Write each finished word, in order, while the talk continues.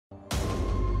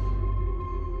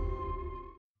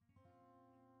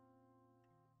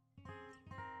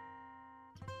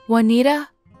Waneta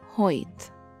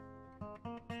Hoyt.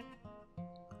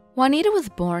 Waneta was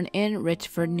born in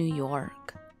Richford, New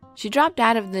York. She dropped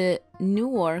out of the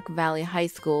Newark Valley High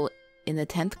School in the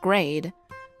 10th grade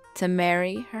to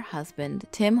marry her husband,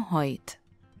 Tim Hoyt,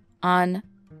 on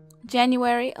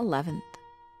January 11th,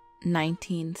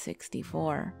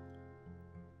 1964.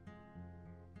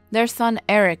 Their son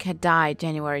Eric had died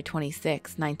January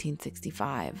 26,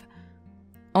 1965,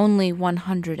 only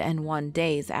 101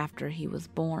 days after he was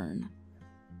born,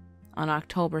 on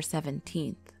October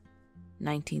 17th,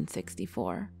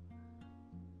 1964.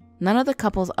 None of the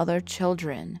couple's other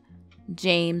children,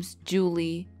 James,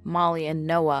 Julie, Molly, and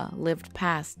Noah, lived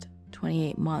past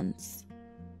 28 months.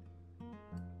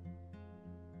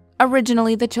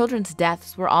 Originally, the children's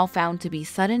deaths were all found to be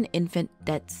sudden infant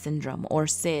death syndrome, or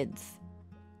SIDS.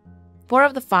 4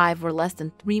 of the 5 were less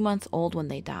than 3 months old when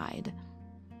they died.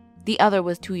 The other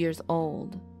was 2 years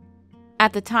old.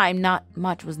 At the time, not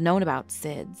much was known about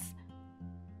SIDS.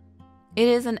 It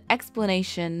is an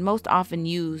explanation most often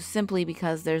used simply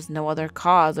because there's no other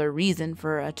cause or reason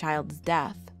for a child's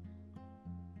death.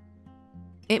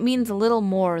 It means a little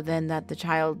more than that the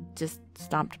child just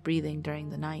stopped breathing during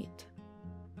the night.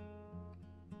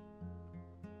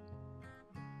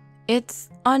 It's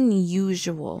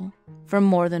unusual for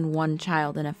more than one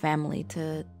child in a family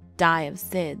to die of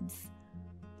SIDS.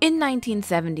 In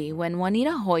 1970, when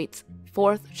Waneta Hoyt's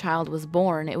 4th child was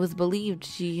born, it was believed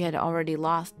she had already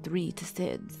lost 3 to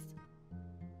SIDS.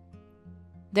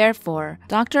 Therefore,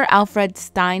 Dr. Alfred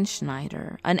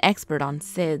Steinschneider, an expert on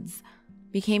SIDS,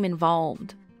 became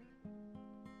involved.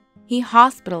 He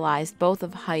hospitalized both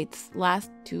of Hoyt's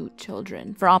last 2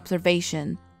 children for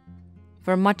observation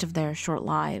for much of their short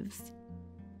lives.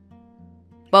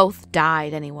 Both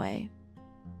died anyway.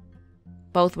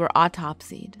 Both were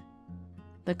autopsied.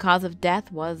 The cause of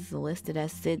death was listed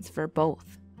as SIDS for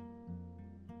both.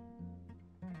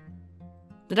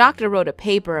 The doctor wrote a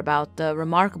paper about the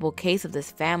remarkable case of this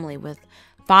family with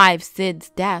 5 SIDS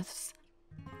deaths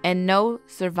and no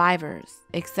survivors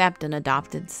except an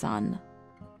adopted son.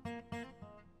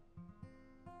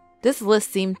 This list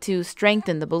seemed to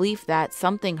strengthen the belief that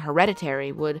something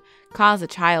hereditary would cause a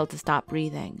child to stop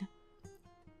breathing.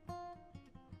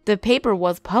 The paper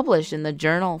was published in the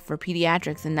Journal for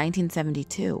Pediatrics in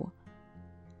 1972.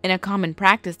 In a common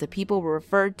practice, the people were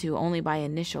referred to only by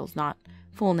initials, not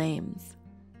full names.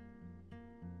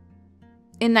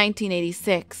 In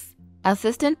 1986,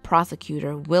 Assistant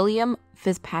Prosecutor William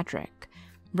Fitzpatrick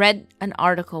read an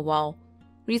article while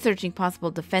researching possible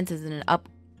defenses in an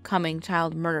upcoming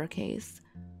child murder case.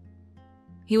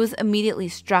 He was immediately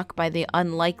struck by the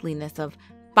unlikeliness of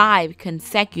 5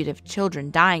 consecutive children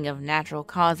dying of natural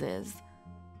causes.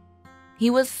 He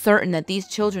was certain that these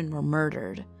children were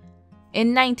murdered.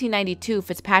 In 1992,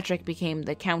 Fitzpatrick became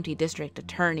the county district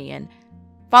attorney and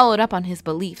followed up on his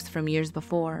beliefs from years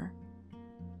before.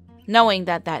 Knowing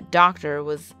that that doctor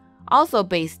was also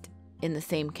based in the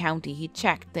same county, he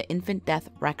checked the infant death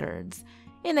records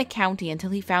in the county until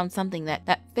he found something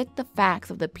that fit the facts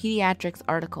of the pediatrics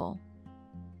article.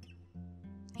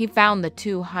 He found the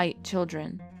 2 Hoyt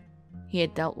children he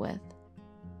had dealt with.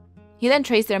 He then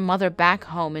traced their mother back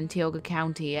home in Tioga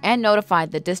County and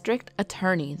notified the district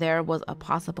attorney there was a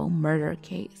possible murder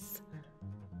case.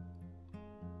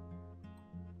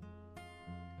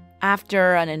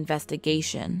 After an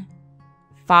investigation,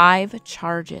 5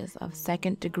 charges of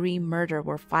second-degree murder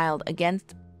were filed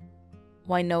against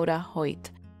Waneta Hoyt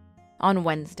on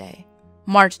Wednesday,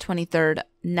 March 23,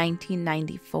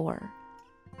 1994.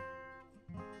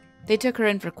 They took her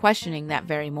in for questioning that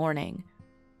very morning.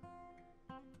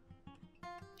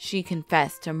 She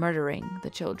confessed to murdering the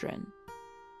children.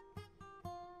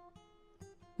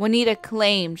 Waneta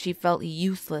claimed she felt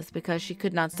useless because she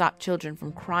could not stop children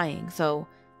from crying, so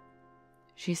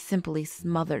she simply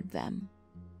smothered them.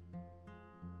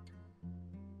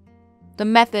 The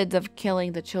methods of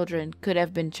killing the children could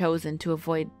have been chosen to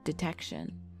avoid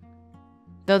detection,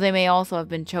 though they may also have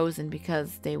been chosen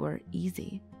because they were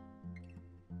easy.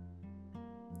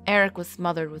 Eric was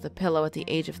smothered with a pillow at the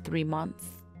age of 3 months,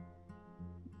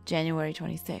 January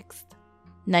 26,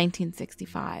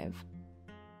 1965.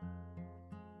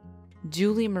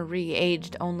 Julie Marie,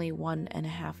 aged only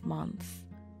 1.5 months,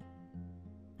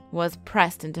 was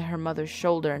pressed into her mother's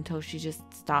shoulder until she just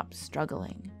stopped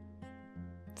struggling,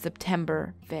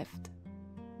 September 5th,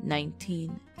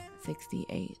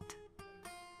 1968.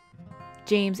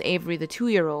 James Avery, the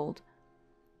 2-year-old,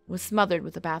 was smothered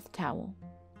with a bath towel,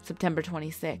 September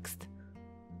 26th,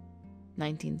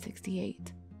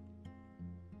 1968.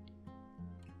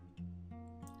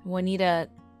 Waneta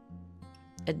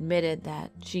admitted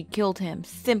that she killed him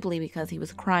simply because he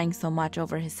was crying so much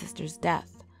over his sister's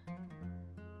death.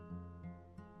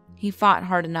 He fought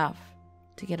hard enough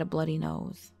to get a bloody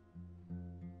nose.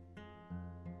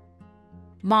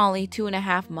 Molly,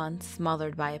 2.5 months,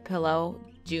 smothered by a pillow,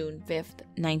 June 5th,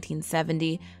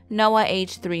 1970. Noah,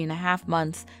 age 3.5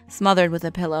 months, smothered with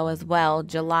a pillow as well,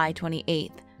 July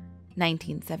 28th,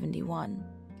 1971.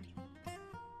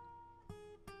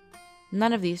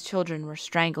 None of these children were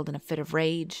strangled in a fit of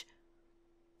rage.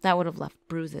 That would have left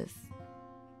bruises.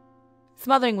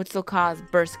 Smothering would still cause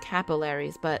burst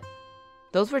capillaries, but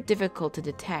those were difficult to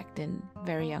detect in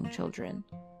very young children.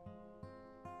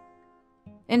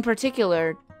 In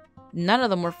particular, none of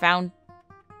them were found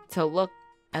to look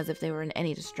as if they were in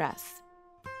any distress,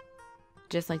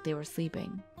 just like they were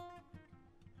sleeping.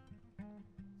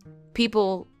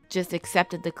 People just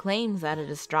accepted the claims that a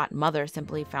distraught mother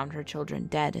simply found her children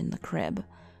dead in the crib.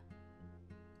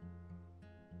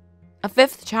 A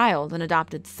 5th child, an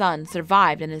adopted son,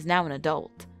 survived and is now an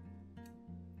adult.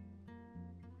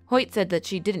 Hoyt said that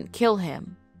she didn't kill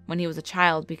him when he was a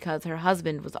child because her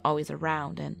husband was always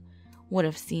around and would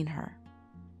have seen her.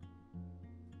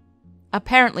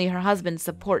 Apparently, her husband's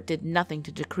support did nothing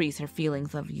to decrease her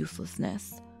feelings of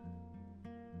uselessness.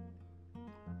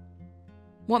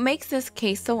 What makes this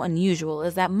case so unusual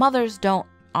is that mothers don't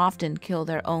often kill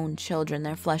their own children,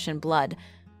 their flesh and blood.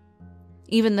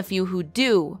 Even the few who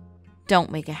do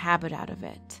don't make a habit out of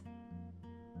it.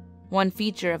 One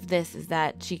feature of this is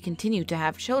that she continued to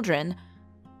have children.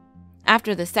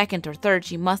 After the 2nd or 3rd,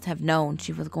 she must have known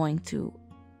she was going to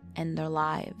end their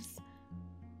lives.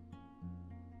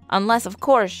 Unless, of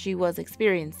course, she was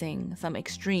experiencing some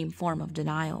extreme form of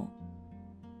denial.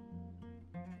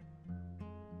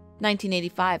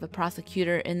 1985, a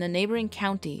prosecutor in the neighboring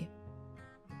county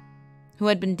who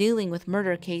had been dealing with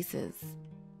murder cases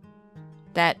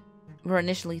that were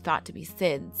initially thought to be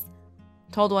SIDS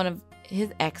told one of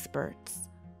his experts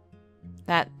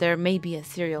that there may be a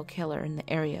serial killer in the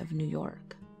area of New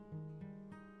York.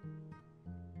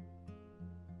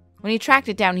 When he tracked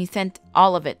it down, he sent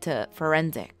all of it to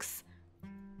forensics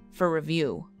for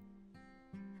review.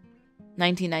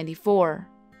 1994,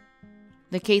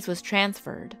 the case was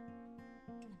transferred.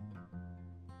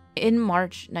 In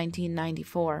March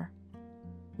 1994,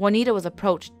 Waneta was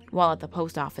approached while at the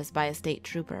post office by a state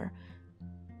trooper.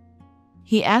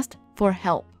 He asked for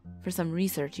help for some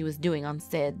research he was doing on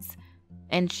SIDS,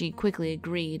 and she quickly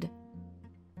agreed.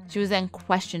 She was then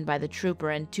questioned by the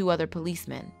trooper and 2 other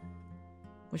policemen,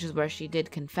 which is where she did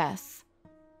confess.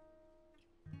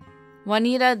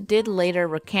 Waneta did later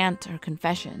recant her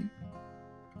confession,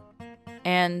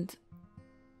 and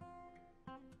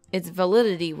its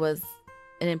validity was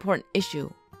an important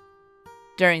issue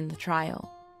during the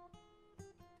trial.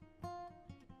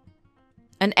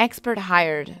 An expert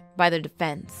hired by the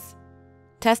defense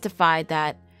testified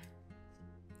that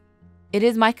it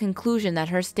is my conclusion that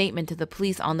her statement to the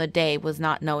police on the day was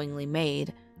not knowingly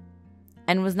made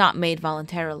and was not made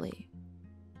voluntarily.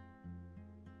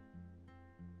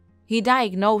 He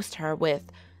diagnosed her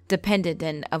with dependent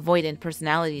and avoidant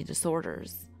personality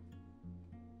disorders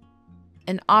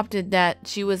and opted that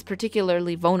she was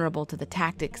particularly vulnerable to the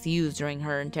tactics used during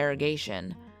her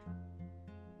interrogation.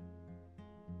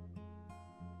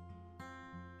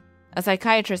 A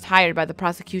psychiatrist hired by the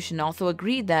prosecution also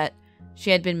agreed that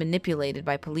she had been manipulated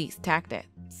by police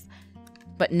tactics,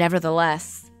 but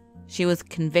nevertheless, she was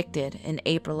convicted in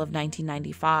April of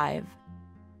 1995.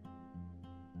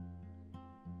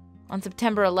 On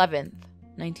September 11th,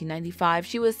 1995,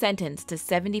 she was sentenced to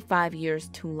 75 years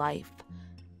to life,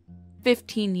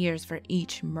 15 years for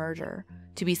each murder,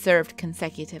 to be served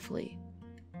consecutively.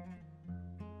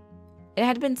 It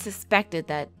had been suspected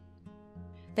that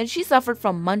she suffered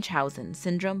from Munchausen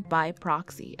syndrome by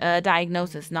proxy, a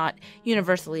diagnosis not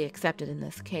universally accepted in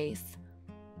this case.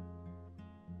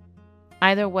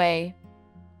 Either way,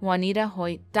 Waneta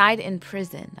Hoyt died in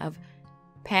prison of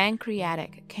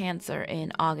pancreatic cancer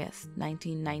in August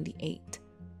 1998,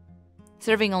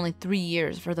 serving only 3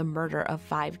 years for the murder of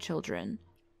 5 children.